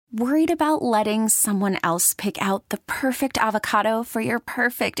Worried about letting someone else pick out the perfect avocado for your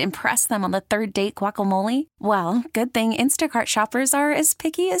perfect impress them on the third date guacamole? Well, good thing Instacart shoppers are as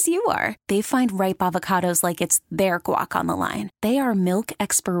picky as you are. They find ripe avocados like it's their guac on the line. They are milk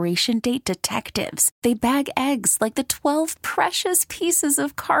expiration date detectives. They bag eggs like the 12 precious pieces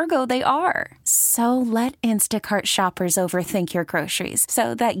of cargo they are. So let Instacart shoppers overthink your groceries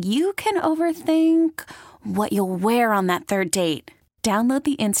so that you can overthink what you'll wear on that third date. Download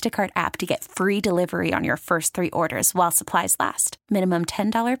the Instacart app to get free delivery on your first 3 orders while supplies last. Minimum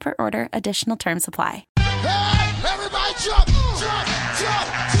 $10 per order. Additional terms apply. Hey, everybody jump, jump, jump, jump,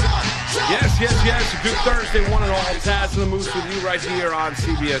 jump. Yes. A good Thursday, one and all. Taz and the Moose with you right here on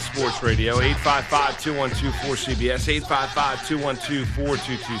CBS Sports Radio. 855-212-4CBS,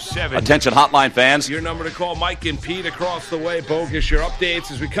 855-212-4227. Attention hotline fans. Your number to call. Mike and Pete across the way. Bogus, your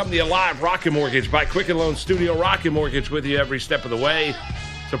updates as we come to you live. Rocket Mortgage by Quicken Loan Studio. Rocket Mortgage with you every step of the way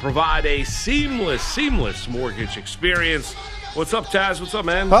to provide a seamless mortgage experience. What's up, Taz? What's up,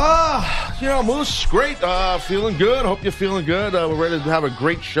 man? Moose, great. Feeling good. Hope you're feeling good. We're ready to have a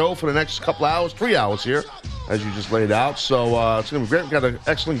great show for the next couple hours, 3 hours here, as you just laid out. So it's going to be great. We've got an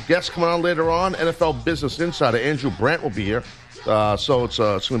excellent guest coming on later on. NFL Business Insider Andrew Brandt will be here. So it's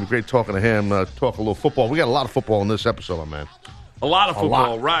going to be great talking to him, talk a little football. We got a lot of football in this episode, man. A lot of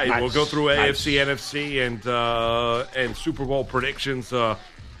football, right. Nice. We'll go through AFC, NFC, and Super Bowl predictions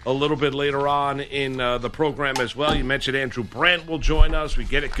a little bit later on in the program as well. You mentioned Andrew Brandt will join us. We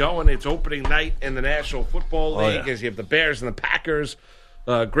get it going. It's opening night in the National Football League as you have the Bears and the Packers.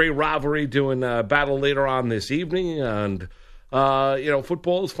 Great rivalry doing battle later on this evening. And,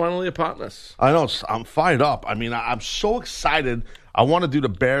 football is finally upon us. I know. I'm fired up. I mean, I'm so excited. I want to do the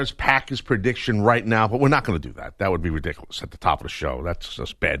Bears-Packers prediction right now, but we're not going to do that. That would be ridiculous at the top of the show. That's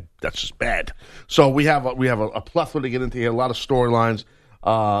just bad. So we have a plethora to get into here, a lot of storylines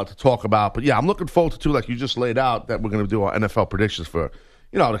to talk about. But, yeah, I'm looking forward to, like you just laid out, that we're going to do our NFL predictions for,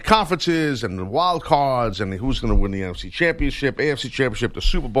 the conferences and the wild cards and who's going to win the NFC Championship, AFC Championship, the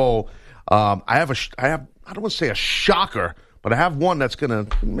Super Bowl. I don't want to say a shocker, but I have one that's going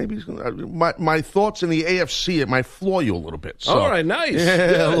to my thoughts in the AFC. It might floor you a little bit. So, all right, nice.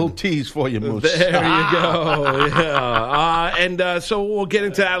 Yeah, a little tease for you, Moose. There you go. Yeah. So we'll get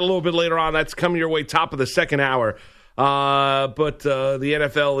into that a little bit later on. That's coming your way top of the second hour. But the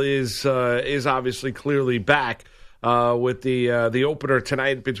NFL is obviously clearly back with the opener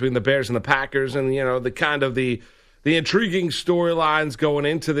tonight between the Bears and the Packers, and the intriguing storylines going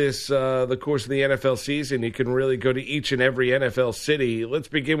into this the course of the NFL season. You can really go to each and every NFL city. Let's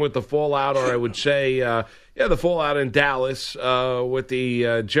begin with the fallout, or I would say, the fallout in Dallas with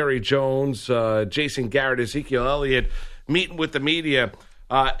the Jerry Jones, Jason Garrett, Ezekiel Elliott meeting with the media.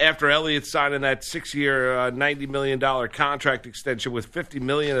 After Elliott signing that 6-year, $90 million contract extension with $50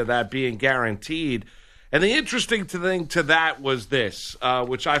 million of that being guaranteed. And the interesting thing to that was this,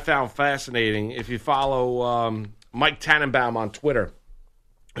 which I found fascinating. If you follow Mike Tannenbaum on Twitter,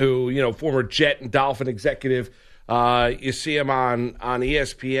 who, former Jet and Dolphin executive, you see him on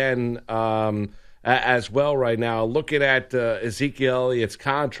ESPN as well right now, looking at Ezekiel Elliott's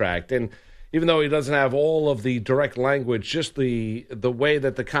contract. And even though he doesn't have all of the direct language, just the way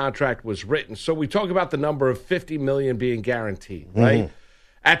that the contract was written. So we talk about the number of $50 million being guaranteed, right? Mm-hmm.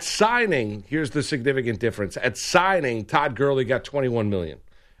 At signing, here's the significant difference. At signing, Todd Gurley got $21 million.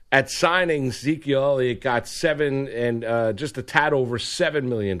 At signing, Ezekiel Elliott got just a tad over $7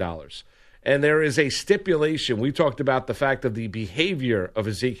 million. And there is a stipulation. We talked about the fact of the behavior of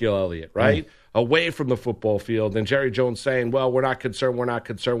Ezekiel Elliott, right? Away from the football field. And Jerry Jones saying, well, we're not concerned.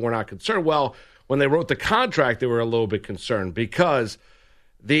 Well, when they wrote the contract, they were a little bit concerned because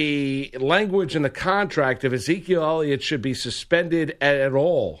the language in the contract of Ezekiel Elliott should be suspended at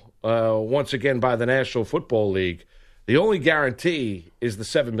all, once again, by the National Football League. The only guarantee is the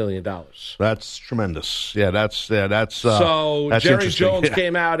 $7 million. That's tremendous. Yeah, that's so that's Jerry Jones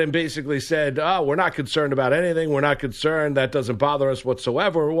came out and basically said, we're not concerned about anything. We're not concerned. That doesn't bother us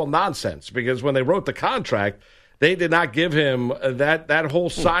whatsoever. Well, nonsense, because when they wrote the contract, they did not give him that whole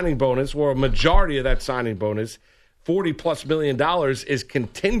signing bonus, or a majority of that signing bonus, $40+ million, is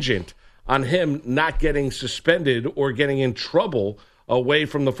contingent on him not getting suspended or getting in trouble away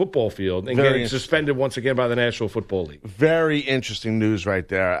from the football field and getting suspended once again by the National Football League. Very interesting news right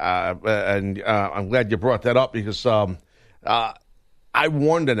there. And I'm glad you brought that up because I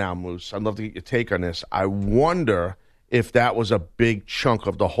wonder now, Moose, I'd love to get your take on this. I wonder if that was a big chunk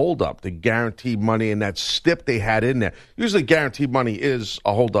of the holdup, the guaranteed money and that stip they had in there. Usually guaranteed money is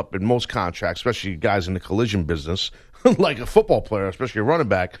a holdup in most contracts, especially guys in the collision business, like a football player, especially a running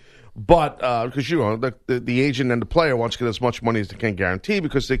back. But because the agent and the player wants to get as much money as they can guarantee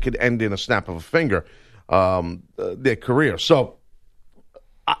because they could end in a snap of a finger their career. So,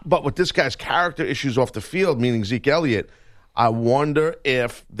 but with this guy's character issues off the field, meaning Zeke Elliott, I wonder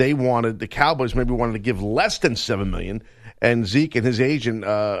if the Cowboys maybe wanted to give less than $7 million, and Zeke and his agent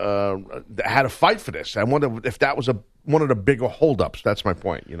had a fight for this. I wonder if that was one of the bigger holdups. That's my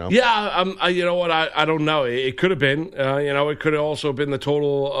point. Yeah, you know what? I don't know. It could have been. It could have also been the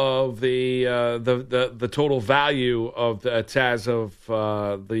total of the total value of the Taz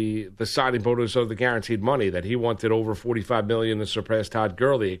of the signing bonus of the guaranteed money that he wanted over $45 million to surpass Todd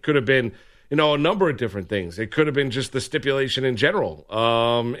Gurley. It could have been. A number of different things. It could have been just the stipulation in general,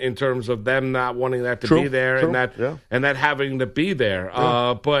 in terms of them not wanting that to be there and that having to be there.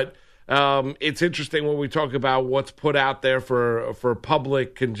 Yeah. But it's interesting when we talk about what's put out there for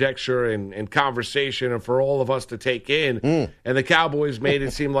public conjecture and conversation and for all of us to take in. And the Cowboys made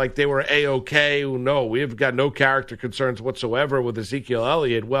it seem like they were A-OK. No, we've got no character concerns whatsoever with Ezekiel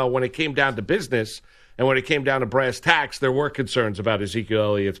Elliott. Well, when it came down to business, and when it came down to brass tacks, there were concerns about Ezekiel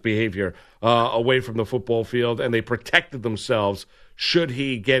Elliott's behavior away from the football field, and they protected themselves should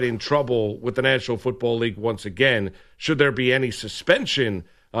he get in trouble with the National Football League once again. Should there be any suspension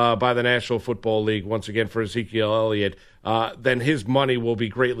by the National Football League once again for Ezekiel Elliott, then his money will be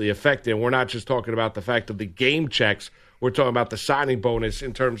greatly affected. And we're not just talking about the fact of the game checks. We're talking about the signing bonus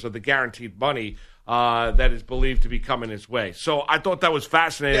in terms of the guaranteed money that is believed to be coming his way. So I thought that was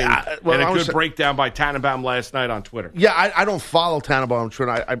fascinating and a good breakdown by Tannenbaum last night on Twitter. Yeah, I don't follow Tannenbaum on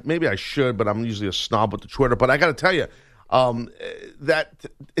Twitter. Maybe I should, but I'm usually a snob with the Twitter. But I got to tell you that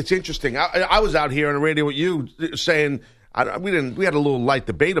it's interesting. I was out here on the radio with you saying we had a little light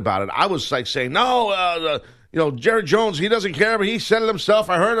debate about it. I was like saying no. Jerry Jones, he doesn't care, but he said it himself.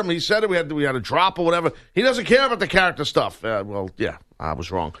 I heard him. He said it. We had a drop or whatever. He doesn't care about the character stuff. Yeah, I was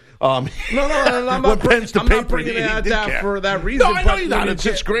wrong. No, I'm not bringing it down for that reason. No, I know you're not.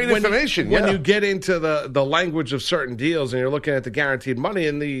 It's great information. When you get into the language of certain deals and you're looking at the guaranteed money,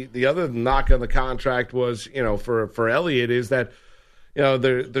 and the other knock on the contract was, for Elliott is that,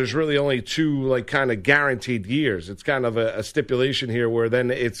 there's really only two kind of guaranteed years. It's kind of a stipulation here where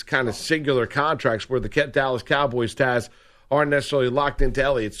then it's kind of singular contracts where the Dallas Cowboys, Taz, aren't necessarily locked into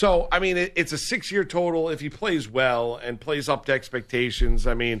Elliott. So, it's a 6-year total if he plays well and plays up to expectations.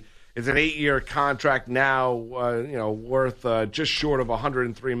 It's an 8-year contract now, worth just short of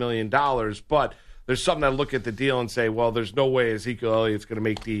 $103 million. But there's some that look at the deal and say, well, there's no way Ezekiel Elliott's going to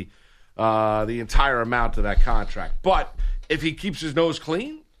make the entire amount of that contract. But if he keeps his nose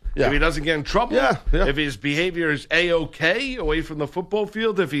clean, if he doesn't get in trouble, if his behavior is A-OK away from the football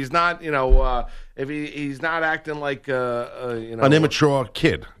field, if he's not, if he's not acting like an immature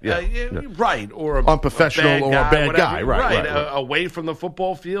kid, right, or unprofessional or a bad guy, right, away from the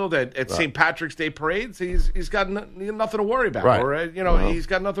football field at St. Patrick's Day parades, he's got nothing to worry about, or he's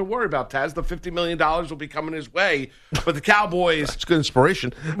got nothing to worry about. Taz, the $50 million will be coming his way, but the Cowboys, it's good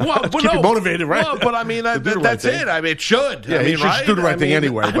inspiration. Well, keep you motivated, right? Well, but that's it. It should. Yeah, he should do the right thing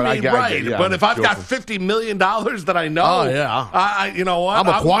anyway. But but if I've got $50 million that I know, you know what? I'm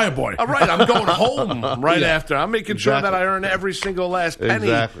a choir boy. Right, I'm going home after. I'm making sure that I earn every single last penny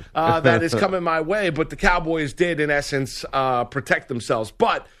that is coming my way. But the Cowboys did, in essence, protect themselves.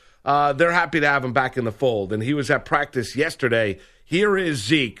 But they're happy to have him back in the fold. And he was at practice yesterday. Here is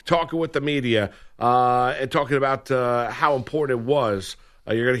Zeke talking with the media and talking about how important it was.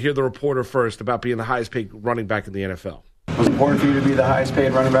 You're going to hear the reporter first about being the highest paid running back in the NFL. Was it important for you to be the highest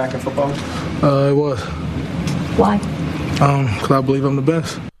paid running back in football? It was. Why? Because I believe I'm the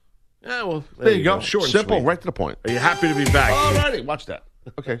best. Yeah, well, there you go. Short, simple, sweet. Right to the point. Are you happy to be back? All righty, watch that.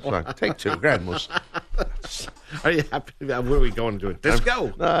 Okay, sorry. Take two. Go ahead, Moose. Are you happy? What are we going to do? Disco?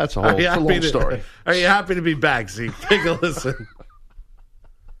 No, that's a whole long story. Are you happy to be back, Zeke? Take a listen.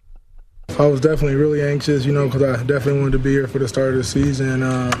 I was definitely really anxious, because I definitely wanted to be here for the start of the season.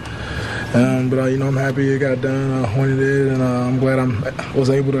 But I'm happy it got done when it did, and I'm glad I was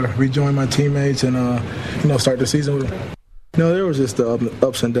able to rejoin my teammates and start the season with them. There was just the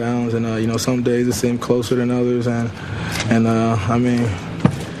ups and downs, and some days it seemed closer than others, and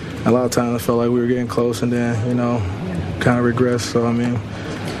a lot of times I felt like we were getting close, and then kind of regressed. So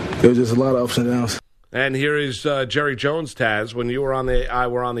there was just a lot of ups and downs. And here is Jerry Jones, Taz. When you were on the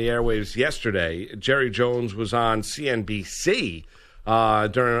airwaves yesterday, Jerry Jones was on CNBC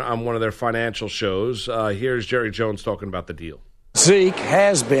on one of their financial shows. Here's Jerry Jones talking about the deal. Zeke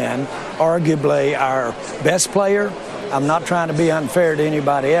has been arguably our best player. I'm not trying to be unfair to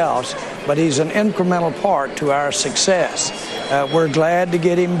anybody else, but he's an incremental part to our success. We're glad to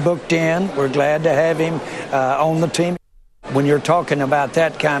get him booked in. We're glad to have him on the team. when you're talking about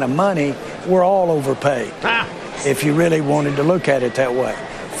that kind of money, we're all overpaid. If you really wanted to look at it that way.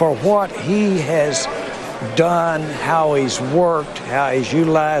 For what he has done, how he's worked, how he's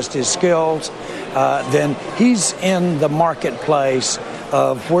utilized his skills, then he's in the marketplace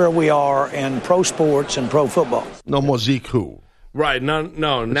of where we are in pro sports and pro football. No more Zeke who. Right, now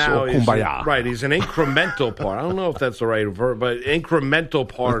he's he's an incremental part. I don't know if that's the right verb, but incremental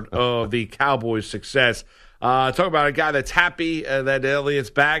part of the Cowboys' success. Talk about a guy that's happy that Elliott's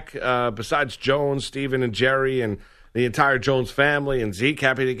back, besides Jones, Steven, and Jerry, and the entire Jones family, and Zeke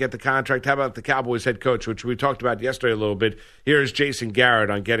happy to get the contract. How about the Cowboys head coach, which we talked about yesterday a little bit? Here's Jason Garrett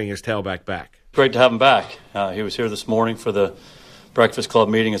on getting his tailback back. Great to have him back. He was here this morning for the Breakfast Club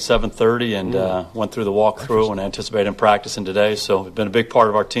meeting at 7:30 and went through the walkthrough and anticipated him practicing today. So he's been a big part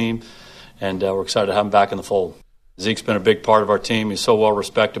of our team, and we're excited to have him back in the fold. Zeke's been a big part of our team. He's so well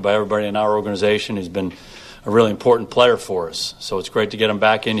respected by everybody in our organization. He's been a really important player for us. So it's great to get him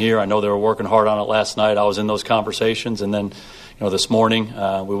back in here. I know they were working hard on it last night. I was in those conversations. And then, this morning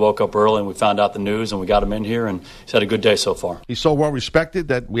we woke up early and we found out the news and we got him in here, and he's had a good day so far. He's so well respected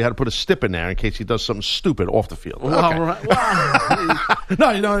that we had to put a stip in there in case he does something stupid off the field. Well, okay.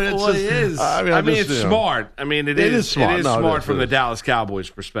 No, it's he is. It's smart. It is smart. It is smart from the Dallas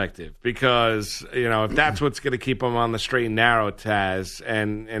Cowboys perspective because, if that's what's going to keep him on the straight and narrow, Taz,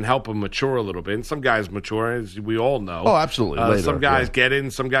 and help him mature a little bit. And some guys mature, as we all know. Oh, absolutely. Some guys get it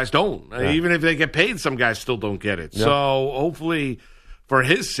and some guys don't. Yeah. Even if they get paid, some guys still don't get it. Yeah. So hopefully, for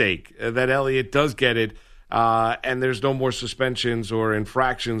his sake, that Elliott does get it, and there's no more suspensions or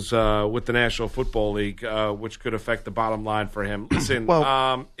infractions with the National Football League, which could affect the bottom line for him. Listen,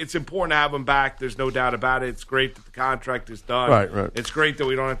 it's important to have him back. There's no doubt about it. It's great that the contract is done. Right. It's great that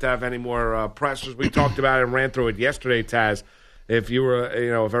we don't have to have any more pressures. We talked about it and ran through it yesterday, Taz. If you were,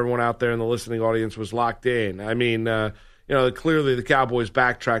 if everyone out there in the listening audience was locked in, clearly the Cowboys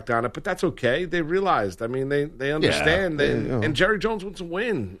backtracked on it, but that's okay. They realized. They understand. And Jerry Jones wants to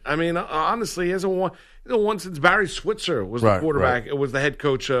win. Honestly, he hasn't won since Barry Switzer was the quarterback. It was the head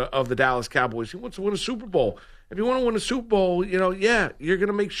coach of the Dallas Cowboys. He wants to win a Super Bowl. If you want to win a Super Bowl, you're going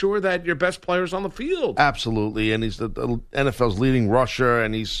to make sure that your best player's on the field. Absolutely, and he's the NFL's leading rusher,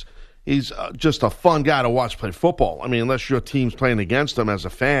 and he's just a fun guy to watch play football. Unless your team's playing against him as a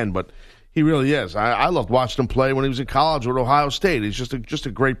fan, but he really is. I loved watching him play when he was in college with Ohio State. He's just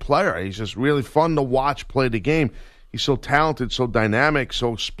a great player. He's just really fun to watch play the game. He's so talented, so dynamic,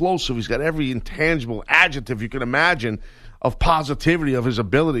 so explosive. He's got every intangible adjective you can imagine of positivity of his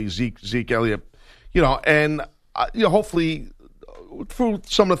ability, Zeke Elliott. Hopefully through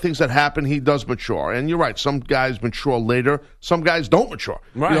some of the things that happen, he does mature. And you're right, some guys mature later, some guys don't mature.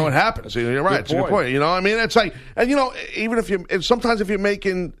 Right. It happens. You're right. It's a good point. It's like, and even sometimes if you're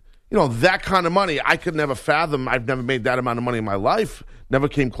making that kind of money, I could never fathom. I've never made that amount of money in my life. Never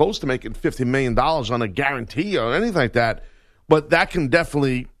came close to making $50 million on a guarantee or anything like that. But that can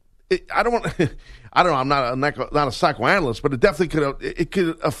definitely. I don't know. I'm not a psychoanalyst, but it definitely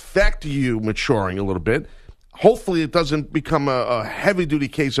could affect you maturing a little bit. Hopefully, it doesn't become a heavy duty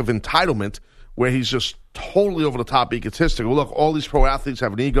case of entitlement where he's just totally over the top egotistical. Look, all these pro athletes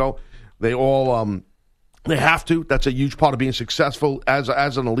have an ego. They all. They have to. That's a huge part of being successful as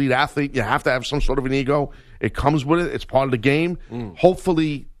an elite athlete. You have to have some sort of an ego. It comes with it. It's part of the game.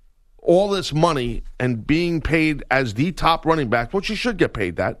 Hopefully, all this money and being paid as the top running back, which you should get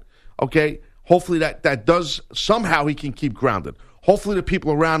paid that, okay? Hopefully that does, somehow he can keep grounded. Hopefully the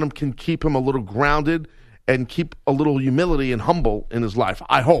people around him can keep him a little grounded and keep a little humility and humble in his life.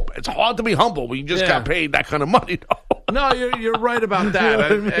 I hope. It's hard to be humble when you just got paid that kind of money, though. No, you're right about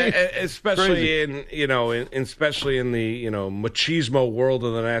that. Especially especially in the machismo world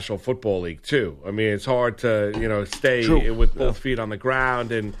of the National Football League too. It's hard to stay with both feet on the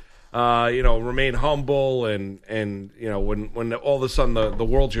ground and remain humble and when all of a sudden the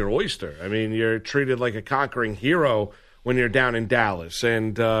world's your oyster. You're treated like a conquering hero when you're down in Dallas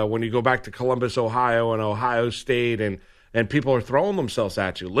and when you go back to Columbus, Ohio, and Ohio State and people are throwing themselves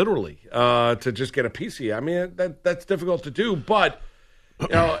at you, literally, to just get a piece of you. That's difficult to do, but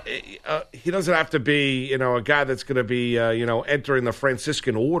he doesn't have to be, a guy that's going to be, entering the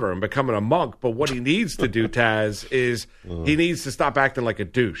Franciscan order and becoming a monk. But what he needs to do, Taz, is he needs to stop acting like a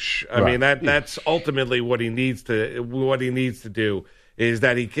douche. That's ultimately what he needs to do. Is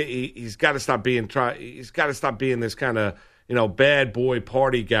that he's got to stop being this kind of bad boy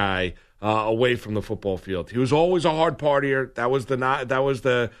party guy. Away from the football field. He was always a hard partier. That was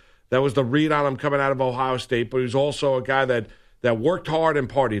the read on him coming out of Ohio State. But he was also a guy that worked hard and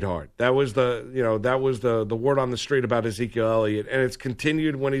partied hard. That was the word on the street about Ezekiel Elliott, and it's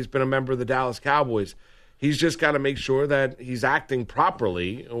continued when he's been a member of the Dallas Cowboys. He's just got to make sure that he's acting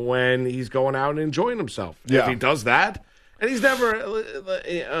properly when he's going out and enjoying himself. Yeah. If he does that, and he's never,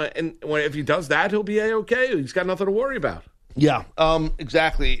 if he does that, he'll be A-okay. He's got nothing to worry about. Yeah,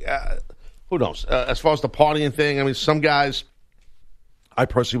 exactly. Who knows? As far as the partying thing, I mean, some guys, I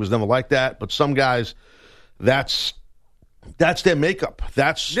personally was never like that, but some guys, that's their makeup.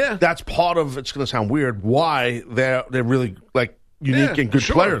 That's part of. It's going to sound weird. Why they're really like unique and good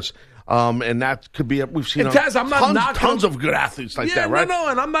players. And that could be we've seen Taz, I'm not knocking tons of good athletes like that, right? No,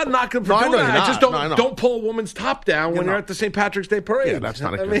 and I'm not knocking for doing that. I just don't pull a woman's top down when you're at the St. Patrick's Day parade. Yeah, that's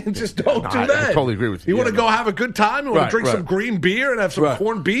not a good, I mean, just don't do that. I totally agree with you. You want to go have a good time? You want to drink some green beer and have some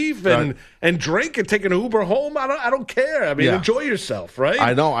corned beef and drink and take an Uber home? I don't care. I mean, enjoy yourself, right?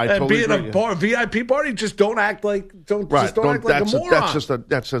 I know. I totally agree. Be in a VIP party, just don't act like act like a moron.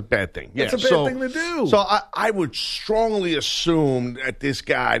 That's a bad thing. Yeah, that's a bad thing to do. So I would strongly assume that this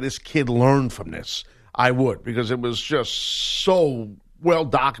kid learned from this. I would, because it was just so well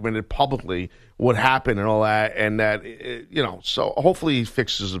documented publicly what happened and all that, and that so hopefully he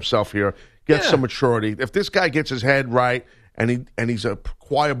fixes himself here, gets some maturity. If this guy gets his head right and he's a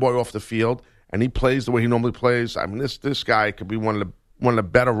choir boy off the field and he plays the way he normally plays, I mean this guy could be one of the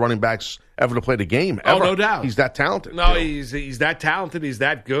better running backs ever to play the game. Ever. Oh, no doubt. He's that talented. No, he's that talented. He's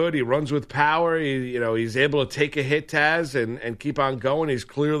that good. He runs with power. He's able to take a hit, Taz, and keep on going. He's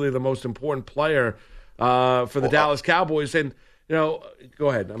clearly the most important player for the Dallas Cowboys. And, go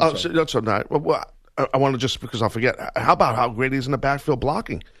ahead. That's not. Well, I want to just, because I'll forget, how about how great he is in the backfield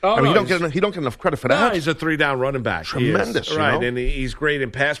blocking? Oh, I mean, he don't get enough credit for that. No, he's a 3-down running back. Tremendous. Right, and he's great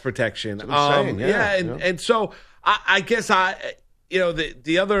in pass protection. That's what I'm saying. And so I guess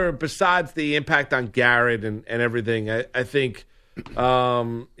the other, besides the impact on Garrett and everything, I think,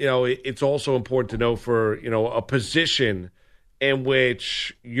 it's also important to know for, a position in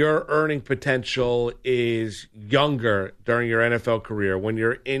which your earning potential is younger during your NFL career, when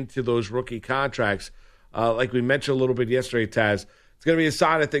you're into those rookie contracts, like we mentioned a little bit yesterday, Taz, it's going to be a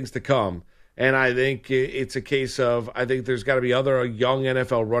sign of things to come. And I think it's a case of, I think there's got to be other young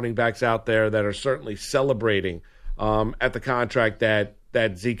NFL running backs out there that are certainly celebrating at the contract that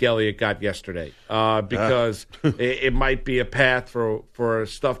Zeke Elliott got yesterday, because it might be a path for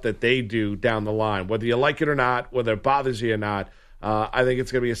stuff that they do down the line, whether you like it or not, whether it bothers you or not. I think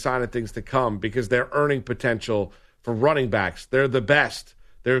it's going to be a sign of things to come, because their earning potential for running backs, they're the best.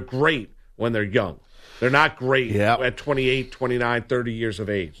 They're great when they're young. They're not great at 28, 29, 30 years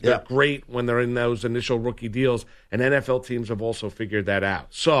of age. They're great when they're in those initial rookie deals, and NFL teams have also figured that out.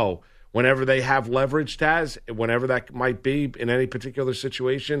 So whenever they have leverage, Taz, whenever that might be in any particular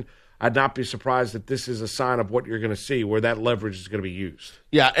situation, I'd not be surprised that this is a sign of what you're going to see, where that leverage is going to be used.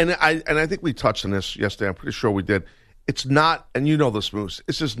 Yeah, and I think we touched on this yesterday. I'm pretty sure we did. It's not, and you know this, Moose,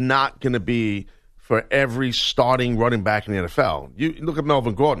 this is not going to be for every starting running back in the NFL. You look at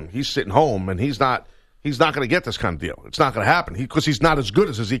Melvin Gordon. He's sitting home, and he's not going to get this kind of deal. It's not going to happen because he's not as good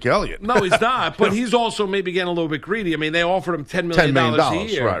as Ezekiel Elliott. No, he's not. But he's also maybe getting a little bit greedy. I mean, they offered him $10 million a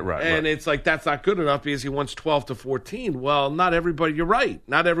year. Right. And it's like, that's not good enough because he wants 12 to 14. Well, not everybody, you're right.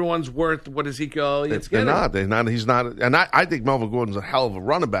 Not everyone's worth what Ezekiel Elliott's getting. They're not. He's not. And I think Melvin Gordon's a hell of a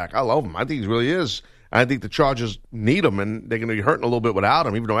running back. I love him. I think he really is. I think the Chargers need him, and they're going to be hurting a little bit without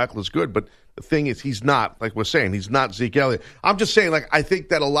him, even though Eckler's good. But the thing is, he's not, like we're saying, he's not Zeke Elliott. I'm just saying, like, I think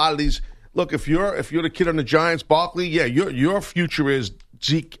that a lot of these, look, if you're the kid on the Giants, Barkley, your future is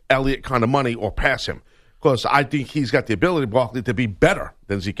Zeke Elliott kind of money, or pass him. Because I think he's got the ability, Barkley, to be better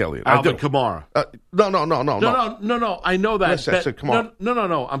than Zeke Elliott. Alvin Kamara. No. No. I know that. Yes, I said Kamara.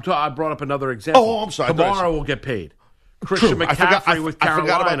 No. I brought up another example. Oh, I'm sorry. Kamara will get paid. Christian McCaffrey with Carolina. I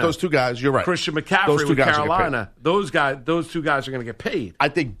forgot about those two guys. You're right. Christian McCaffrey with Carolina. Those two guys are going to get paid. I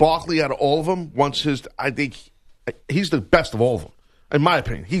think Barkley, out of all of them, I think he's the best of all of them. In my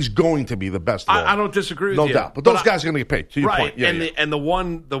opinion, he's going to be the best of all of them. I don't disagree with you. No doubt. But those guys are going to get paid, to your point. Yeah, and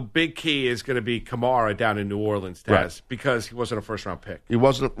the big key is going to be Kamara down in New Orleans, Taz, because he wasn't a first-round pick. He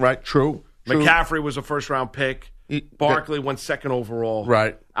wasn't, right? True. McCaffrey was a first-round pick. Barkley went second overall.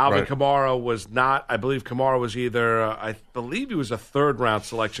 Right. Alvin Kamara was not. I believe Kamara was I believe he was a third-round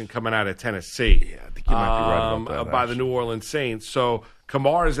selection coming out of Tennessee. Yeah, I think you might be right about that. By the New Orleans Saints. So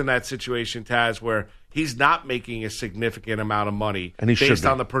Kamara's in that situation, Taz, where he's not making a significant amount of money based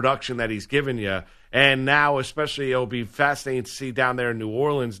on the production that he's given you. And now, especially, it'll be fascinating to see down there in New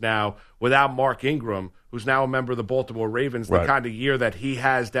Orleans now without Mark Ingram, who's now a member of the Baltimore Ravens, the kind of year that he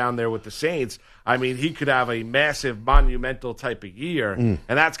has down there with the Saints. I mean, he could have a massive, monumental type of year, and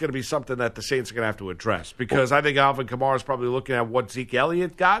that's going to be something that the Saints are going to have to address, because I think Alvin Kamara is probably looking at what Zeke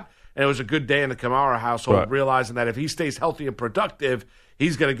Elliott got and it was a good day in the Kamara household, realizing that if he stays healthy and productive,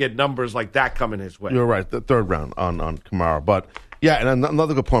 he's going to get numbers like that coming his way. You're right, the third round on Kamara. But, yeah, and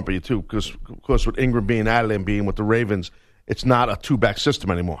another good point by you, too, because, of course, with Ingram being out and being with the Ravens, it's not a two-back system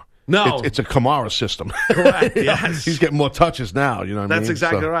anymore. No. It's a Kamara system. Correct, yes. He's getting more touches now, you know what I mean? That's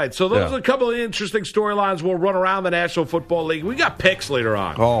exactly right. So those are a couple of interesting storylines we'll run around the National Football League. We got picks later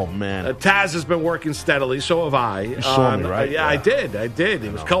on. Oh, man. Taz has been working steadily, so have I. You saw me, right? Yeah, I did. He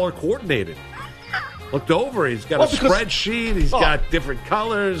was color coordinated. Looked over. He's got a spreadsheet. He's got different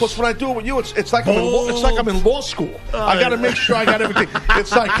colors. Plus, when I do it with you, it's like I'm in law school. I got to make sure I got everything.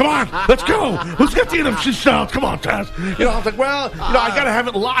 It's like, come on, let's go. Let's get the NFC South. Come on, Taz. You know, I was like, well, I got to have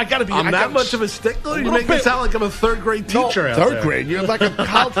it. I got to be. I'm that much of a stickler. You make me sound like I'm a third-grade teacher. No, third grade. You're like a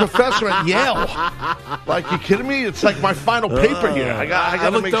college professor at Yale. Like, you kidding me? It's like my final paper here. I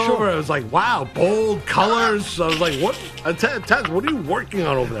got to make sure. I looked over. I was like, wow, bold colors. I was like, what? Taz, what are you working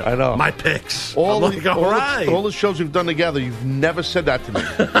on over there? I know. My picks. All the shows we've done together, you've never said that to me.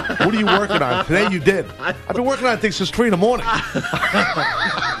 What are you working on? Today you did. I've been working on things since 3 in the morning.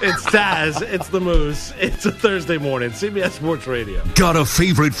 It's Taz. It's the Moose. It's a Thursday morning. CBS Sports Radio. Got a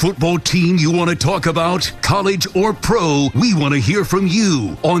favorite football team you want to talk about? College or pro? We want to hear from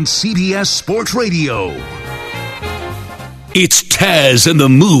you on CBS Sports Radio. It's Taz and the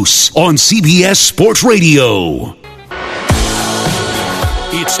Moose on CBS Sports Radio.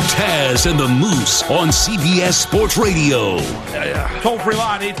 It's Taz and the Moose on CBS Sports Radio. Toll-free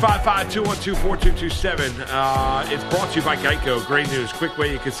line, 855-212-4227. It's brought to you by Geico. Great news. Quick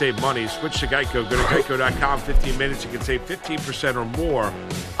way you can save money. Switch to Geico. Go to geico.com. 15 minutes. You can save 15% or more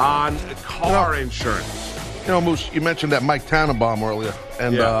on car insurance. You know, Moose, you mentioned that Mike Tannenbaum earlier.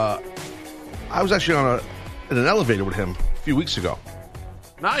 And I was actually in an elevator with him a few weeks ago.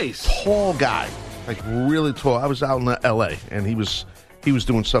 Nice. Tall guy. Like, really tall. I was out in L.A., and he was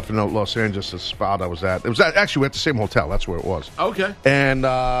doing stuff in Los Angeles, the spot I was at. It was actually at the same hotel. That's where it was. Okay. And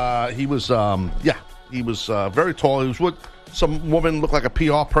he was very tall. He was with some woman, looked like a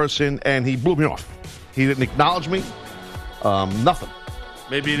PR person, and he blew me off. He didn't acknowledge me. Nothing.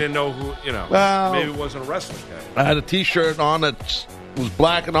 Maybe he didn't know who, maybe it wasn't a wrestling guy. I had a T-shirt on that was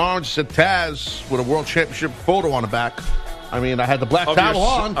black and orange, said Taz, with a World Championship photo on the back. I mean, I had the black towel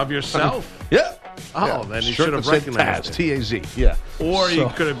on. Of yourself? Yeah. Oh, then he should have recognized Taz, T-A-Z, yeah. Or he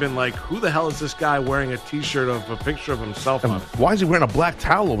could have been like, who the hell is this guy wearing a T-shirt of a picture of himself on it? Why is he wearing a black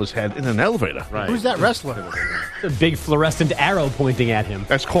towel over his head in an elevator? Right. Who's that wrestler? A big fluorescent arrow pointing at him.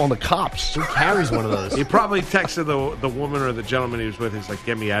 That's calling the cops. Who carries one of those? He probably texted the woman or the gentleman he was with. He's like,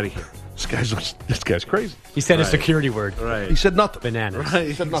 get me out of here. This guy's crazy. He said a security word. Right. He said nothing. Bananas. Right.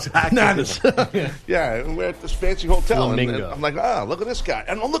 He said nothing. Bananas. Yeah, and we're at this fancy hotel. And I'm like, look at this guy.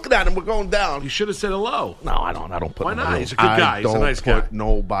 And I'm looking at him. We're going down. You should have said hello. No, I don't put Why him not? over. He's a good guy. He's a nice guy. I don't put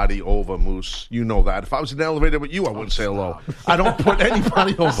nobody over, Moose. You know that. If I was in the elevator with you, I wouldn't say hello. I don't put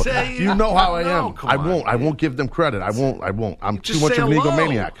anybody over. You know how I am. I won't give them credit. I won't. I'm too much of an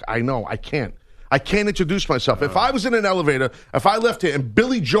egomaniac. I know. I can't introduce myself. If I was in an elevator, if I left here, and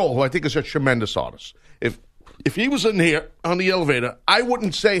Billy Joel, who I think is a tremendous artist, if he was in here on the elevator, I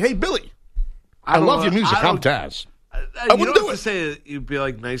wouldn't say, hey, Billy, I love your music. I'm Taz. I wouldn't do it. Say you'd be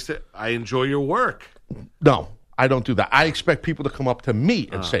like, I enjoy your work. No, I don't do that. I expect people to come up to me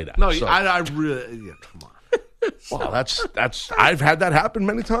and say that. No, I really, come on. Well, that's I've had that happen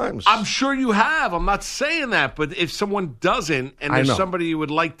many times. I'm sure you have. I'm not saying that, but if someone doesn't, and there's somebody you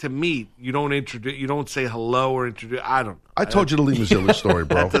would like to meet, you don't say hello or introduce. I told you the Lee Mazzilli story,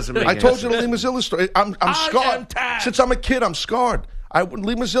 bro. That doesn't make I told sense. you the Lee Mazzilli story. I'm scarred. Since I'm a kid, I'm scarred.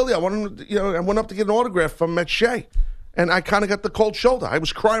 Lee Mazzilli, I went up to get an autograph from Met Shea, and I kind of got the cold shoulder. I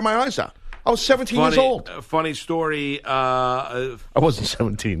was crying my eyes out. I was 17 years old. Funny story. I wasn't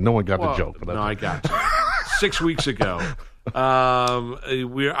 17. No one got the joke. No, I got you. 6 weeks ago,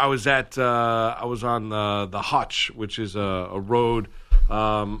 I was on the Hutch, which is a road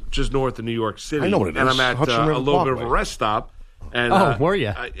just north of New York City. I know what it is. And I'm at a little bit of a rest stop. And, were you?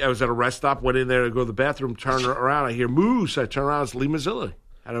 I was at a rest stop, went in there to go to the bathroom, turned around, I hear Moose. I turn around, it's Lee Mazzilli.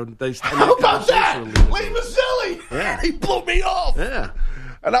 How about that? Lee Mazzilli! Yeah. He blew me off. Yeah.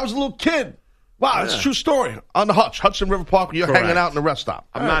 And I was a little kid. Wow, it's a true story. On the Hudson River Park, you're hanging out in the rest stop.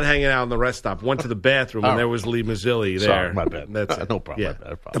 I'm not hanging out in the rest stop. Went to the bathroom, and there was Lee Mazzilli there. Sorry, my bad. That's no problem. Yeah.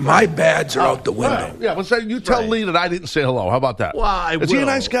 My bad. The my bads are out the window. Right. Yeah, well, you tell Lee that I didn't say hello. How about that? Well, Is he a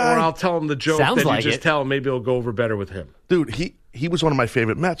nice guy? Or I'll tell him the joke Sounds that like you just tell him. Maybe it'll go over better with him. Dude, he was one of my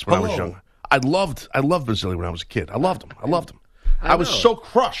favorite Mets when I was young. I loved Mazzilli when I was a kid. I loved him. I was so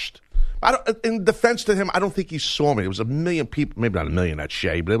crushed. In defense to him, I don't think he saw me. There was a million people, maybe not a million at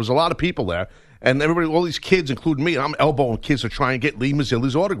Shea, but there was a lot of people there. And everybody, all these kids, including me, I'm elbowing kids to try and get Lee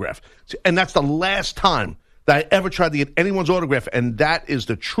Mazzilli's autograph. And that's the last time that I ever tried to get anyone's autograph, and that is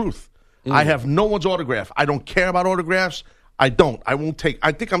the truth. I have no one's autograph. I don't care about autographs. I don't. I won't take.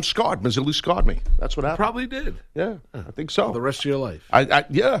 I think I'm scarred. Mazzilli scarred me. That's what happened. Probably did. Yeah, I think so. The rest of your life.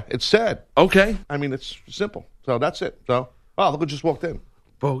 Yeah, it's sad. Okay. I mean, it's simple. So that's it. So, look who just walked in.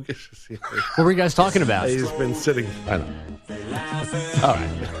 Bogus. What were you guys talking about? He's been sitting. I know. All right.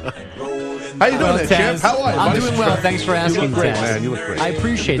 How you doing there, Champ? How are you? I'm doing well. Thanks for asking, You look great, Taz. man. You look great. I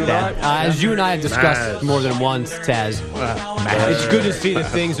appreciate that. As you and I have discussed more than once, Taz, it's good to see that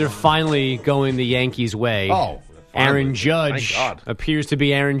things are finally going the Yankees' way. Oh. Aaron Judge appears to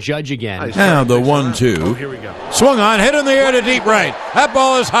be Aaron Judge again. Now the 1-2. Oh, here we go. Swung on, hit in the air to deep right. That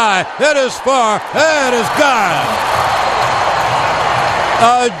ball is high. It is far. It is gone.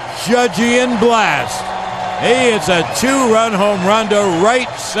 A Judgian blast. He hits a 2-run home run to right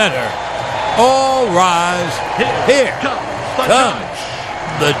center. All rise. Here comes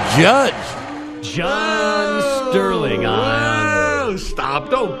the Judge. John Sterling on Stop.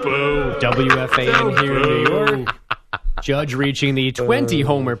 Don't boo. WFAN here in New York. Judge reaching the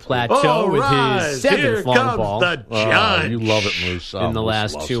 20-homer plateau with his 7th long ball. The Judge. You love it, Moose. in the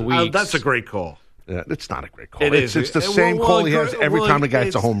last 2 weeks. That's a great call. Yeah, it's not a great call. It is. It's the same call he has every time the guy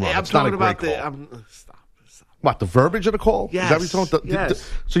hits a home run. I'm It's not a talking great about call. Stop. What, the verbiage of the call? Yes. Is that what you're talking about? Yes.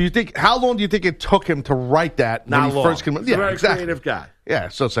 So you think, how long do you think it took him to write that when Not he long. first came? He's a very exactly. creative guy. Yeah,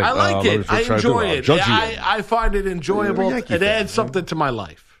 so it's like, I like it. I enjoy it. Judgy. I find it enjoyable. Yankee It fan, adds something to my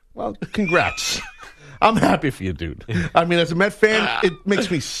life. Well, congrats. I'm happy for you, dude. I mean, as a Met fan, it makes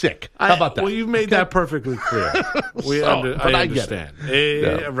me sick. How about that? Well, you've made that perfectly clear. But I get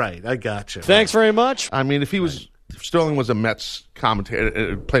understand. Right, I got you. Thanks very much. I mean, if Sterling was a Mets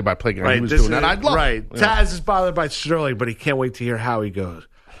commentator, play-by-play guy, Right, he was doing that, I'd love right. it. Taz is bothered by Sterling, but he can't wait to hear how he goes.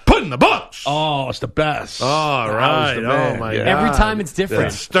 Put in the books. Oh, it's the best. All right. Oh, my God. Every time it's different.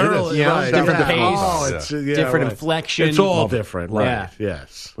 It's Sterling. You know, right. different Yeah. pace, Oh, it's, different right. inflection. It's all different. Right. Yeah.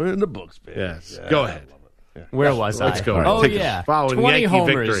 Yes. Put it in the books, baby. Yes. Go ahead. Where was I? Let's go. Oh, Take yeah. us following 20 Yankee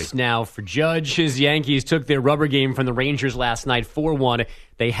homers victory. now for Judge. His Yankees took their rubber game from the Rangers last night, 4-1.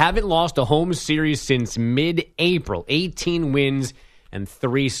 They haven't lost a home series since mid-April. 18 wins and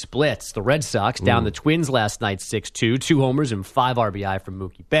 3 splits. The Red Sox down the Twins last night, 6-2. 2 homers and 5 RBI from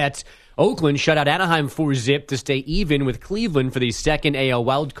Mookie Betts. Oakland shut out Anaheim 4-0 to stay even with Cleveland for the second AL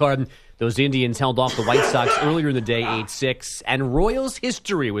wildcard. Those Indians held off the White Sox earlier in the day, 8-6. And Royals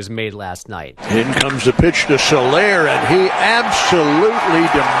history was made last night. In comes the pitch to Soler, and he absolutely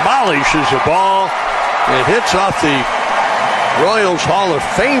demolishes the ball. It hits off the Royals Hall of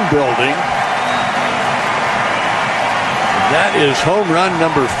Fame building. That is home run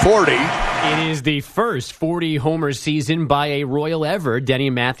number 40. It is the first 40-homer season by a Royal ever.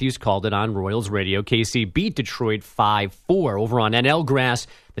 Denny Matthews called it on Royals radio. KC beat Detroit 5-4. Over on NL grass,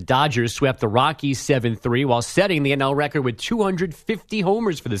 the Dodgers swept the Rockies 7-3 while setting the NL record with 250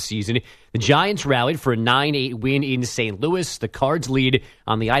 homers for the season. The Giants rallied for a 9-8 win in St. Louis. The Cards lead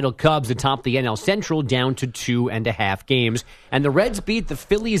on the idle Cubs atop the NL Central down to 2.5 games. And the Reds beat the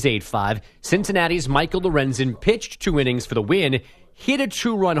Phillies 8-5. Cincinnati's Michael Lorenzen pitched 2 innings for the win, hit a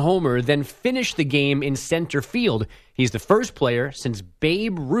 2-run homer, then finished the game in center field. He's the first player since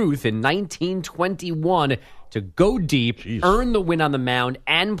Babe Ruth in 1921 to go deep, earn the win on the mound,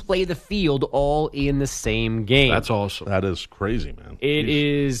 and play the field all in the same game. That's awesome. That is crazy, man. It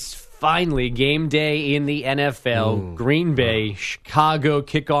is finally game day in the NFL. Green Bay, Chicago.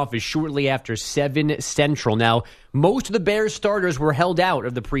 Kickoff is shortly after 7 Central. Now, most of the Bears starters were held out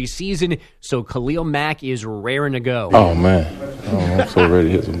of the preseason, so Khalil Mack is raring to go. Oh, man. I'm so ready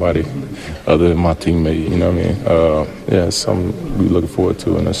to hit somebody other than my teammate, you know what I mean? Yeah, it's something we're looking forward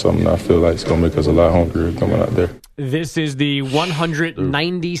to, and it's something I feel like it's going to make us a lot hungrier coming out there. This is the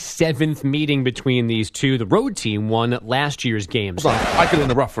 197th meeting between these two. The road team won last year's games. Hold on. I could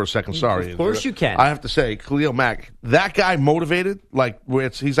interrupt for a second. Sorry. Of course you can. I have to say, Khalil Mack, that guy motivated, like where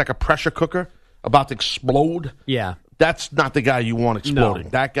he's like a pressure cooker about to explode. Yeah. That's not the guy you want exploding. No.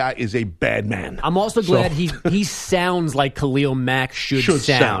 That guy is a bad man. I'm also glad he sounds like Khalil Mack should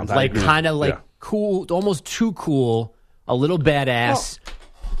sound. Like kind of like cool, almost too cool, a little badass.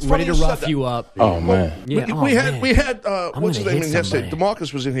 Ready to rough you up. Oh, man. Yeah. We had gonna what's his name hit yesterday? somebody.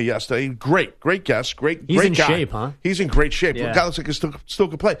 DeMarcus was in here yesterday. Great guest. Great He's in guy. shape, huh? He's in great shape. Yeah. The guy looks like he still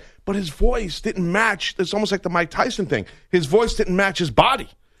could play. But his voice didn't match. It's almost like the Mike Tyson thing. His voice didn't match his body.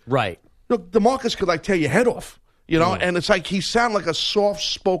 Right. Look, DeMarcus could like tear your head off, you know. And it's like he sounded like a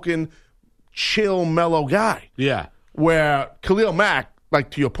soft-spoken, chill, mellow guy. Yeah. Where Khalil Mack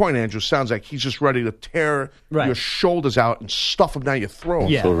like to your point, Andrew, sounds like he's just ready to tear your shoulders out and stuff them down your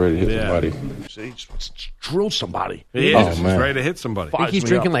throat. I'm so ready to hit somebody. So he just wants to drill somebody. He is. He's ready to hit somebody. I think he's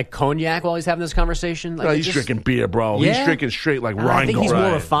drinking like cognac while he's having this conversation. Like, no, he's drinking beer, bro. Yeah? He's drinking straight like Rheingold. I think he's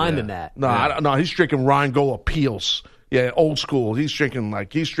more refined than that. No, he's drinking Rheingold or Peels. Yeah, old school. He's drinking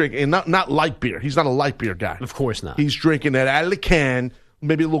and not light beer. He's not a light beer guy. Of course not. He's drinking that out of the can,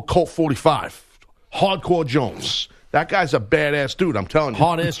 maybe a little Colt 45. Hardcore Jones. That guy's a badass dude, I'm telling you.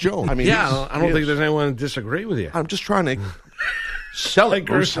 Hard-ass Jones. I don't think there's anyone to disagree with you. I'm just trying to sell it,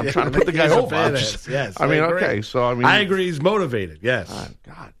 Bruce. I'm trying to put the guy over. I agree he's motivated, yes.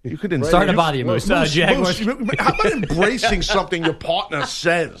 God, you could Sorry to bother you, Moose. Jaguars. How about embracing something your partner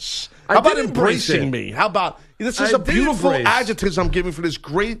says? How about embracing me? How about, this is a beautiful adjectives I'm giving for this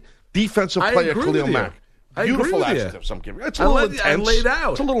great defensive player, Khalil Mack. Beautiful adjectives I'm giving. It's a little intense. I laid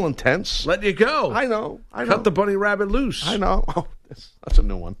out. It's a little intense. Let you go. I know. Cut the bunny rabbit loose. I know. Oh, that's a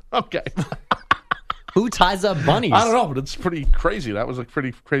new one. Okay. Who ties up bunnies? I don't know, but it's pretty crazy. That was a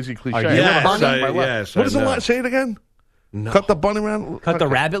pretty crazy cliche. Yes, what does the line say it again? No. Cut the bunny around? Cut the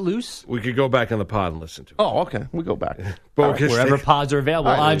rabbit loose? We could go back on the pod and listen to it. Oh, okay. We go back. Wherever pods are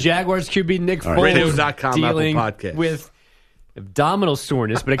available. Jaguars QB Nick Foles Radio.com, dealing Apple Podcast. with abdominal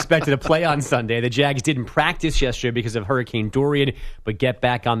soreness, but expected to play on Sunday. The Jags didn't practice yesterday because of Hurricane Dorian, but get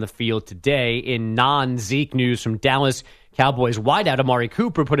back on the field today. In non-Zeke news from Dallas, Cowboys wideout Amari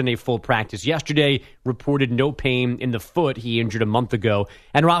Cooper put in a full practice yesterday, reported no pain in the foot he injured a month ago.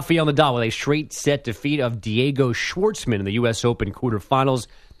 And Rafael Nadal with a straight set defeat of Diego Schwartzman in the U.S. Open quarterfinals.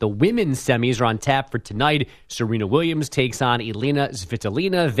 The women's semis are on tap for tonight. Serena Williams takes on Elena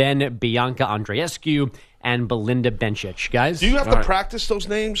Svitolina, then Bianca Andreescu and Belinda Bencic. Guys? Do you have to practice those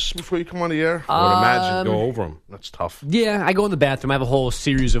names before you come on the air? I would imagine go over them. That's tough. Yeah, I go in the bathroom. I have a whole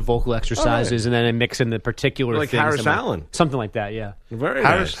series of vocal exercises, and then I mix in the particular like things. Harris Allen. Something like that, yeah. Very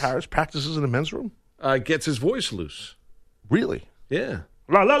Harris, nice. Harris practices in the men's room? Gets his voice loose. Really? Yeah.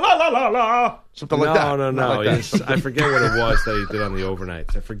 La la la la la la. Something like that. No. Like that. I forget what it was that he did on the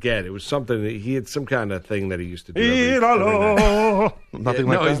overnights. I forget. It was something. He had some kind of thing that he used to do. Every night. Nothing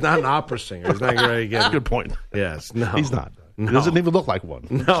like that. No, he's not an opera singer. He's not ready to get. Good point. Yes. No. He's not. No. He doesn't even look like one.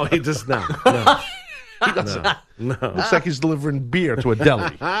 No, he does not. No. He doesn't. No. Looks like he's delivering beer to a deli.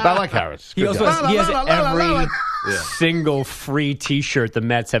 But I like Harris. He also has every single free T-shirt the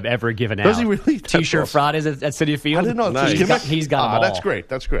Mets have ever given out. Does he really? T-shirt Fridays at Citi Field. I didn't know. Nice. He's got them all. That's great.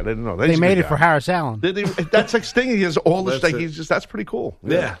 That's great. I didn't know. They made it for Harris Allen. That's like Sting. He has all this. That's pretty cool.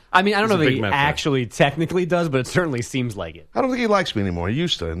 Yeah. I mean, I don't know He's if a he big Met actually technically does, but it certainly seems like it. I don't think he likes me anymore. He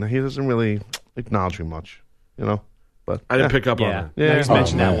used to, and he doesn't really acknowledge me much. You know. But I didn't pick up on it. Yeah, he's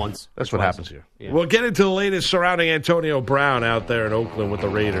mentioned that once. That's what happens here. Yeah. We'll get into the latest surrounding Antonio Brown out there in Oakland with the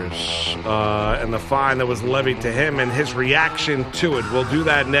Raiders and the fine that was levied to him and his reaction to it. We'll do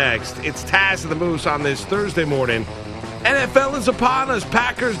that next. It's Taz and the Moose on this Thursday morning. NFL is upon us.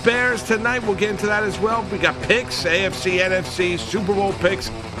 Packers, Bears tonight. We'll get into that as well. We got picks, AFC, NFC, Super Bowl picks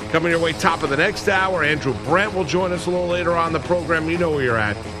coming your way top of the next hour. Andrew Brent will join us a little later on the program. You know where you're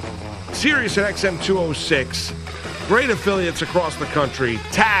at. Sirius at XM 206. Great affiliates across the country.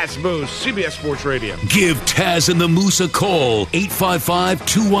 Taz Moose, CBS Sports Radio. Give Taz and the Moose a call.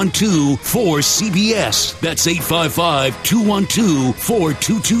 855-212-4CBS. That's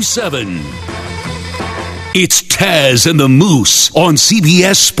 855-212-4227. It's Taz and the Moose on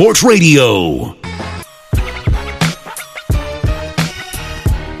CBS Sports Radio.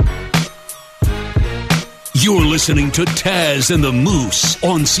 You're listening to Taz and the Moose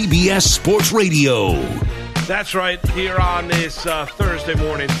on CBS Sports Radio. That's right, here on this Thursday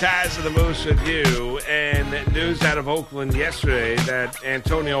morning, Taz and the Moose with you, and news out of Oakland yesterday that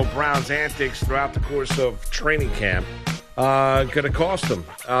Antonio Brown's antics throughout the course of training camp going to cost him,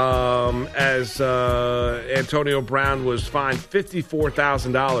 as Antonio Brown was fined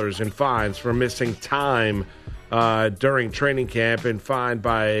 $54,000 in fines for missing time during training camp and fined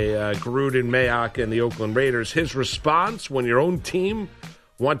by Gruden, Mayock, and the Oakland Raiders. His response, when your own team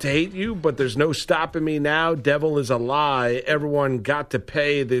want to hate you, but there's no stopping me now. Devil is a lie. Everyone got to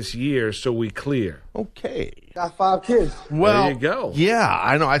pay this year, so we clear. Okay. Got 5 kids. Well, there you go. Yeah,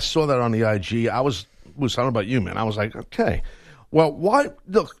 I know. I saw that on the IG. I don't know about you, man. I was like, okay. Well, why?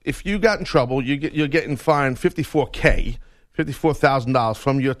 Look, if you got in trouble, you're getting fined $54,000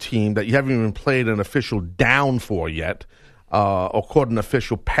 from your team that you haven't even played an official down for yet, or caught an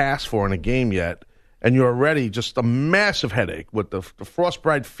official pass for in a game yet. And you're already just a massive headache with the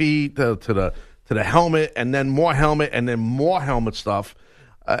frostbite feet to the helmet, and then more helmet, and then more helmet stuff.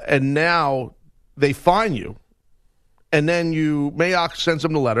 And now they fine you. And then Mayock sends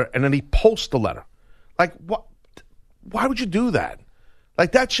him the letter, and then he posts the letter. Like, what? Why would you do that?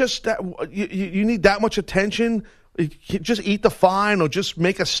 Like, that's just that you need that much attention. Just eat the fine or just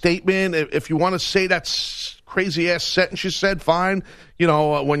make a statement. If you want to say that crazy-ass sentence you said, fine.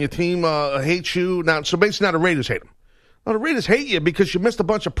 When your team hates you. Now, so basically now the Raiders hate them. Now, the Raiders hate you because you missed a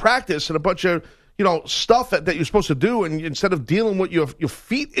bunch of practice and a bunch of, stuff that you're supposed to do, and instead of dealing with your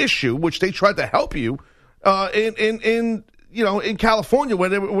feet issue, which they tried to help you in California where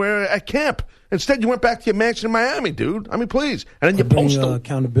they were at camp. Instead, you went back to your mansion in Miami, dude. I mean, please. And then you post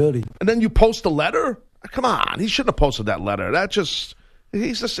accountability. And then you post a letter? Come on. He shouldn't have posted that letter. It's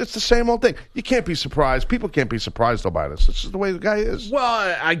the same old thing. You can't be surprised. People can't be surprised by this. It's just the way the guy is.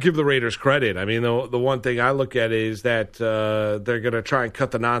 Well, I give the Raiders credit. I mean, the one thing I look at is that they're going to try and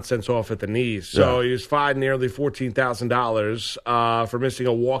cut the nonsense off at the knees. So he was fined nearly $14,000 for missing a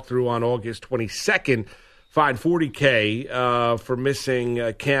walkthrough on August 22nd. Fined $40K for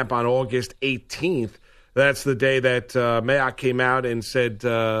missing camp on August 18th. That's the day that Mayock came out and said,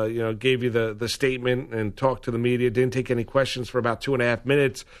 gave you the statement and talked to the media, didn't take any questions for about 2.5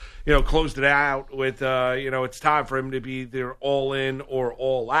 minutes, closed it out with, it's time for him to be either all in or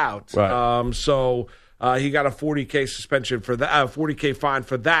all out. Right. So he got a $40K suspension for that, $40K fine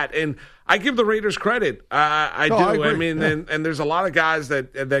for that. And I give the Raiders credit. I do. I mean, and there's a lot of guys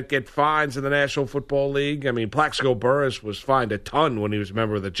that get fines in the National Football League. I mean, Plaxico Burress was fined a ton when he was a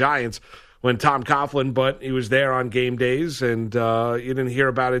member of the Giants. When Tom Coughlin, but he was there on game days, and you didn't hear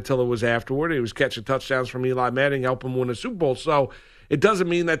about it until it was afterward. He was catching touchdowns from Eli Manning, helping him win a Super Bowl. So it doesn't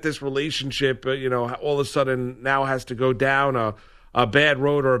mean that this relationship, all of a sudden now has to go down a bad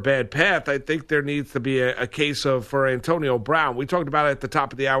road or a bad path. I think there needs to be a case for Antonio Brown. We talked about it at the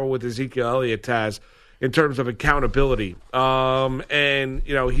top of the hour with Ezekiel Elliott, Taz, in terms of accountability. And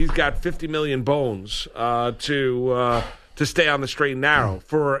he's got 50 million bones to stay on the straight and narrow.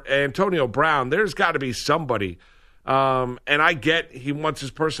 For Antonio Brown, there's got to be somebody. And I get he wants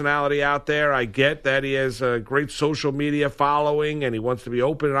his personality out there. I get that he has a great social media following and he wants to be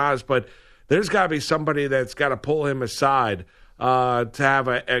open and honest. But there's got to be somebody that's got to pull him aside to have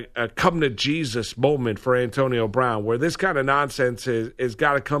a come to Jesus moment for Antonio Brown, where this kind of nonsense is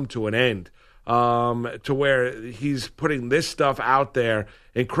got to come to an end. To where he's putting this stuff out there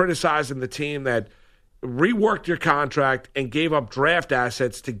and criticizing the team that reworked your contract and gave up draft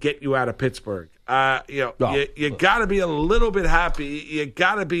assets to get you out of Pittsburgh. You got to be a little bit happy. You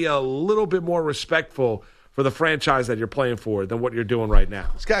got to be a little bit more respectful for the franchise that you're playing for than what you're doing right now.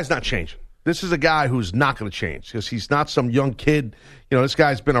 This guy's not changing. This is a guy who's not going to change because he's not some young kid. This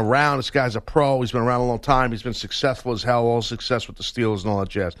guy's been around. This guy's a pro. He's been around a long time. He's been successful as hell, all success with the Steelers and all that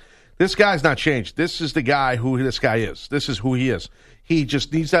jazz. This guy's not changed. This is the guy who this guy is. This is who he is. He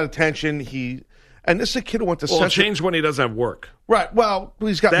just needs that attention. And this is a kid who went to Central. Change when he doesn't have work. Right. Well,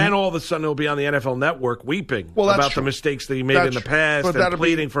 he's got. Then all of a sudden he'll be on the NFL Network weeping about the mistakes that he made in the past and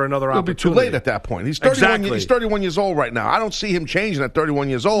pleading for another opportunity. It'll be too late at that point. He's 31. He's 31 years old right now. I don't see him changing at 31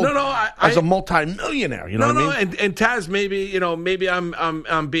 years old. As a multimillionaire. You know what I mean? And Taz, maybe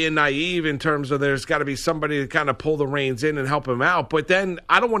I'm being naive in terms of there's got to be somebody to kind of pull the reins in and help him out. But then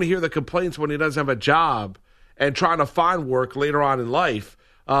I don't want to hear the complaints when he doesn't have a job and trying to find work later on in life.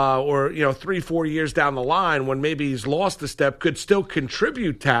 Or 3-4 years down the line when maybe he's lost a step, could still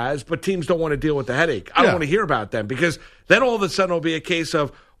contribute, Taz, but teams don't want to deal with the headache. I don't want to hear about them because then all of a sudden it'll be a case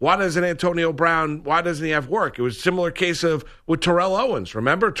of why doesn't Antonio Brown, why doesn't he have work? It was a similar case with Terrell Owens.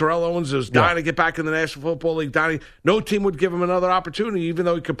 Remember, Terrell Owens was dying to get back in the National Football League. No team would give him another opportunity, even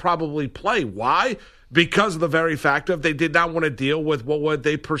though he could probably play. Why? Because of the very fact of they did not want to deal with what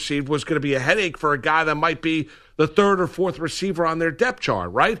they perceived was going to be a headache for a guy that might be the third or fourth receiver on their depth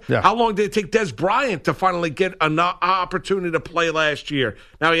chart, right? Yeah. How long did it take Des Bryant to finally get an opportunity to play last year?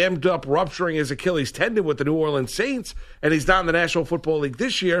 Now, he ended up rupturing his Achilles tendon with the New Orleans Saints, and he's not in the National Football League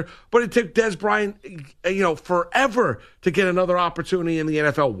this year, but it took Des Bryant, forever to get another opportunity in the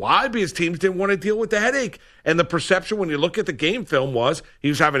NFL. Why? Because teams didn't want to deal with the headache. And the perception when you look at the game film was he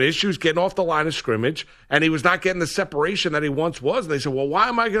was having issues getting off the line of scrimmage, and he was not getting the separation that he once was. And they said, well, why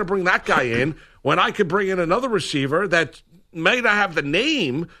am I going to bring that guy in when I could bring in another receiver that may not have the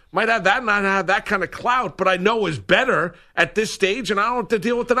name, might have that, not have that kind of clout, but I know is better at this stage, and I don't have to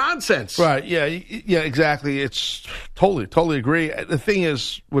deal with the nonsense. Right, yeah, exactly. It's totally agree. The thing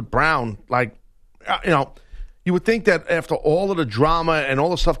is with Brown, you would think that after all of the drama and all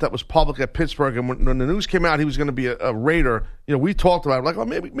the stuff that was public at Pittsburgh, and when the news came out he was going to be a Raider, we talked about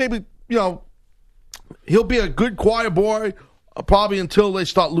it, maybe he'll be a good, quiet boy probably until they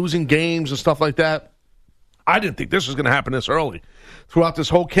start losing games and stuff like that. I didn't think this was going to happen this early. throughout this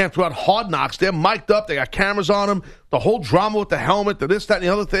whole camp, throughout Hard Knocks. They're mic'd up. They got cameras on them. The whole drama with the helmet, the this, that, and the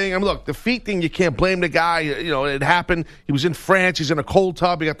other thing. I mean, look, the feet thing, you can't blame the guy. You know, it happened. He was in France. He's in a cold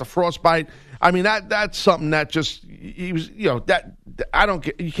tub. He got the frostbite. I mean, that's something that just, he was, you know, that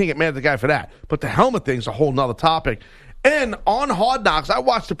you can't get mad at the guy for that. But the helmet thing's a whole nother topic. And on Hard Knocks, I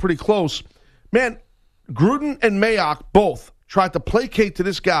watched it pretty close. Man, Gruden and Mayock both tried to placate to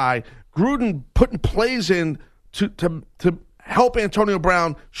this guy. Gruden putting plays in to help Antonio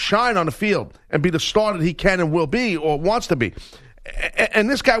Brown shine on the field and be the star that he can and will be or wants to be. And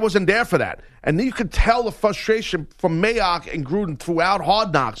this guy wasn't there for that. And you could tell the frustration from Mayock and Gruden throughout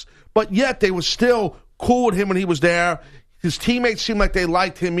Hard Knocks. But yet they were still cool with him when he was there. His teammates seemed like they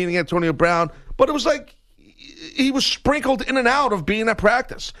liked him, meaning Antonio Brown. But it was like he was sprinkled in and out of being at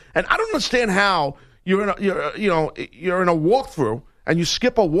practice. And I don't understand how you're in a walkthrough and you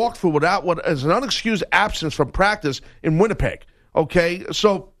skip a walkthrough without what is an unexcused absence from practice in Winnipeg. Okay,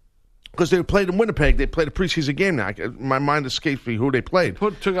 so because they played in Winnipeg, they played a preseason game now. My mind escapes me who they played.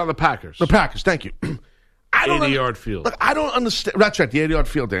 Took on the Packers. The Packers, thank you. 80-yard field. Look, I don't understand. That's right, the 80-yard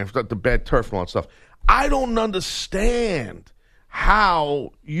field there, the bad turf and all that stuff. I don't understand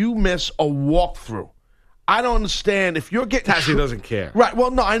how you miss a walkthrough. I don't understand if you're getting. Tassie doesn't care. Right.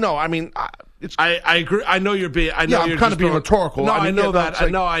 Well, no, I know. I mean, I agree. I know you're being. I know I'm you're kind of being rhetorical. No, I know yeah, that.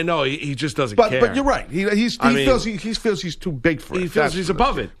 Like, I know. He just doesn't care. But you're right. He feels he's too big for it. He feels he's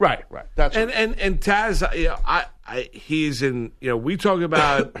above it. Right. That's and Taz. You know, he's in. You know, we talk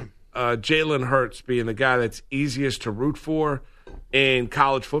about Jalen Hurts being the guy that's easiest to root for in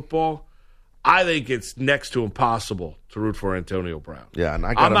college football. I think it's next to impossible to root for Antonio Brown. Yeah, and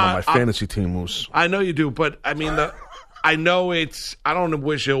I got him on my fantasy team, Moose. I know you do, but I mean, I know it's. I don't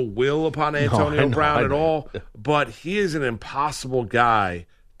wish ill will upon Antonio Brown at all, but he is an impossible guy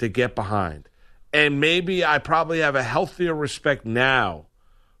to get behind. And maybe I probably have a healthier respect now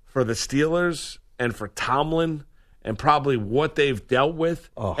for the Steelers and for Tomlin and probably what they've dealt with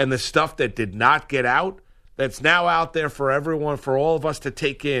and the stuff that did not get out. That's now out there for everyone, for all of us to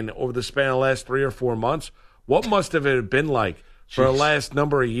take in over the span of the last 3 or 4 months. What must have it been like for the last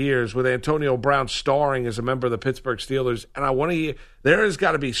number of years with Antonio Brown starring as a member of the Pittsburgh Steelers? And I want to hear, there has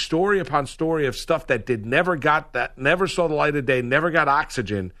got to be story upon story of stuff that never saw the light of day, never got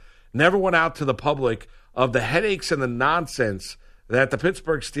oxygen, never went out to the public, of the headaches and the nonsense that the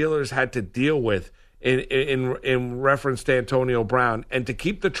Pittsburgh Steelers had to deal with in reference to Antonio Brown. And to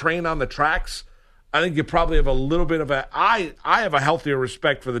keep the train on the tracks, I think you probably have a little bit of I have a healthier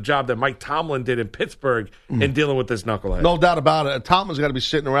respect for the job that Mike Tomlin did in Pittsburgh in dealing with this knucklehead. No doubt about it. Tomlin's got to be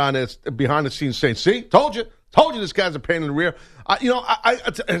sitting around there behind the scenes saying, see, told you this guy's a pain in the rear.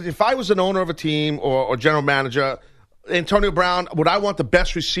 If I was an owner of a team or general manager, Antonio Brown, would I want the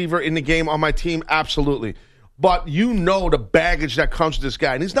best receiver in the game on my team? Absolutely. But you know the baggage that comes with this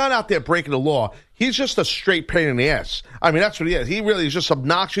guy. And he's not out there breaking the law. He's just a straight pain in the ass. I mean, that's what he is. He really is just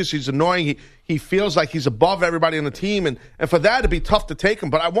obnoxious. He's annoying. He feels like he's above everybody on the team. And for that, it'd be tough to take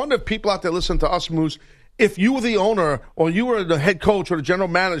him. But I wonder if people out there listening to us, Moose, if you were the owner or you were the head coach or the general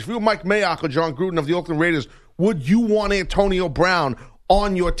manager, if you were Mike Mayock or John Gruden of the Oakland Raiders, would you want Antonio Brown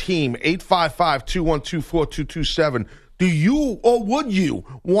on your team? 855-212-4227. Do you or would you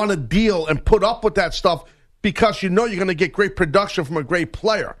want to deal and put up with that stuff because you know you're going to get great production from a great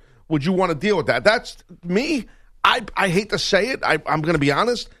player? Would you want to deal with that? That's me. I hate to say it. I'm going to be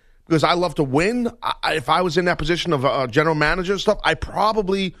honest because I love to win. If I was in that position of a general manager and stuff, I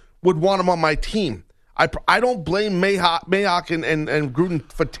probably would want him on my team. I don't blame Mayock and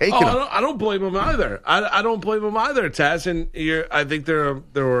Gruden for taking him. I don't blame him either. I don't blame him either, Taz. And I think there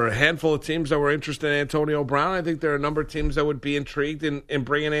were a handful of teams that were interested in Antonio Brown. I think there are a number of teams that would be intrigued in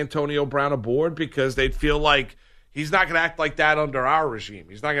bringing Antonio Brown aboard because they'd feel like he's not going to act like that under our regime.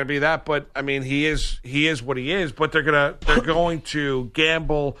 He's not going to be that. But I mean, he is what he is. But they're going to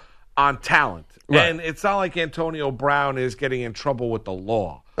gamble on talent, right. And it's not like Antonio Brown is getting in trouble with the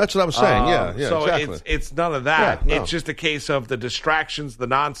law. That's what I was saying. Yeah, so exactly. It's none of that. Yeah, no. It's just a case of the distractions, the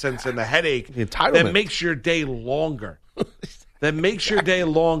nonsense, and the headache that makes your day longer. That makes your day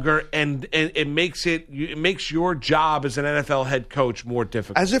longer, and it makes your job as an NFL head coach more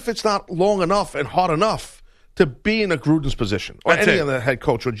difficult. As if it's not long enough and hard enough to be in a Gruden's position or any other head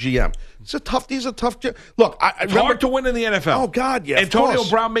coach or GM. These are tough. Look, it's hard to win in the NFL. Oh God, yeah. Antonio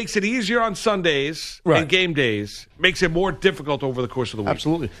Brown makes it easier on Sundays and game days. Makes it more difficult over the course of the week.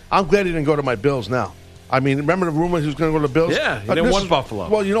 Absolutely. I'm glad he didn't go to my Bills now. I mean, remember the rumor he was going to go to the Bills? Yeah, he didn't want Buffalo.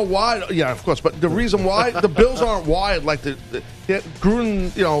 Well, you know why? Yeah, of course. But the reason why the Bills aren't wired like the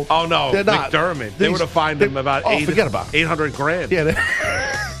Gruden. You know. Oh no, they're not. McDermott. They would have fined him about forget about it. $800,000.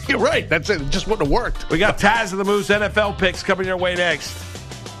 Yeah. You're right. That's it. It just wouldn't have worked. We got Taz and the Moose NFL picks coming your way next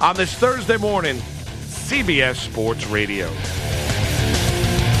on this Thursday morning, CBS Sports Radio.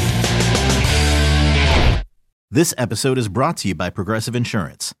 This episode is brought to you by Progressive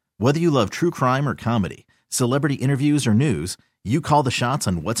Insurance. Whether you love true crime or comedy, celebrity interviews or news, you call the shots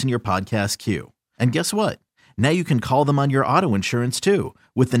on what's in your podcast queue. And guess what? Now you can call them on your auto insurance too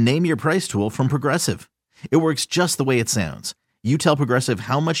with the Name Your Price tool from Progressive. It works just the way it sounds. You tell Progressive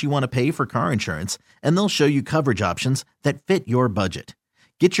how much you want to pay for car insurance, and they'll show you coverage options that fit your budget.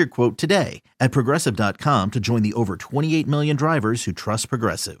 Get your quote today at Progressive.com to join the over 28 million drivers who trust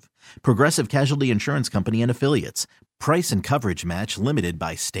Progressive. Progressive Casualty Insurance Company and Affiliates. Price and coverage match limited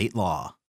by state law.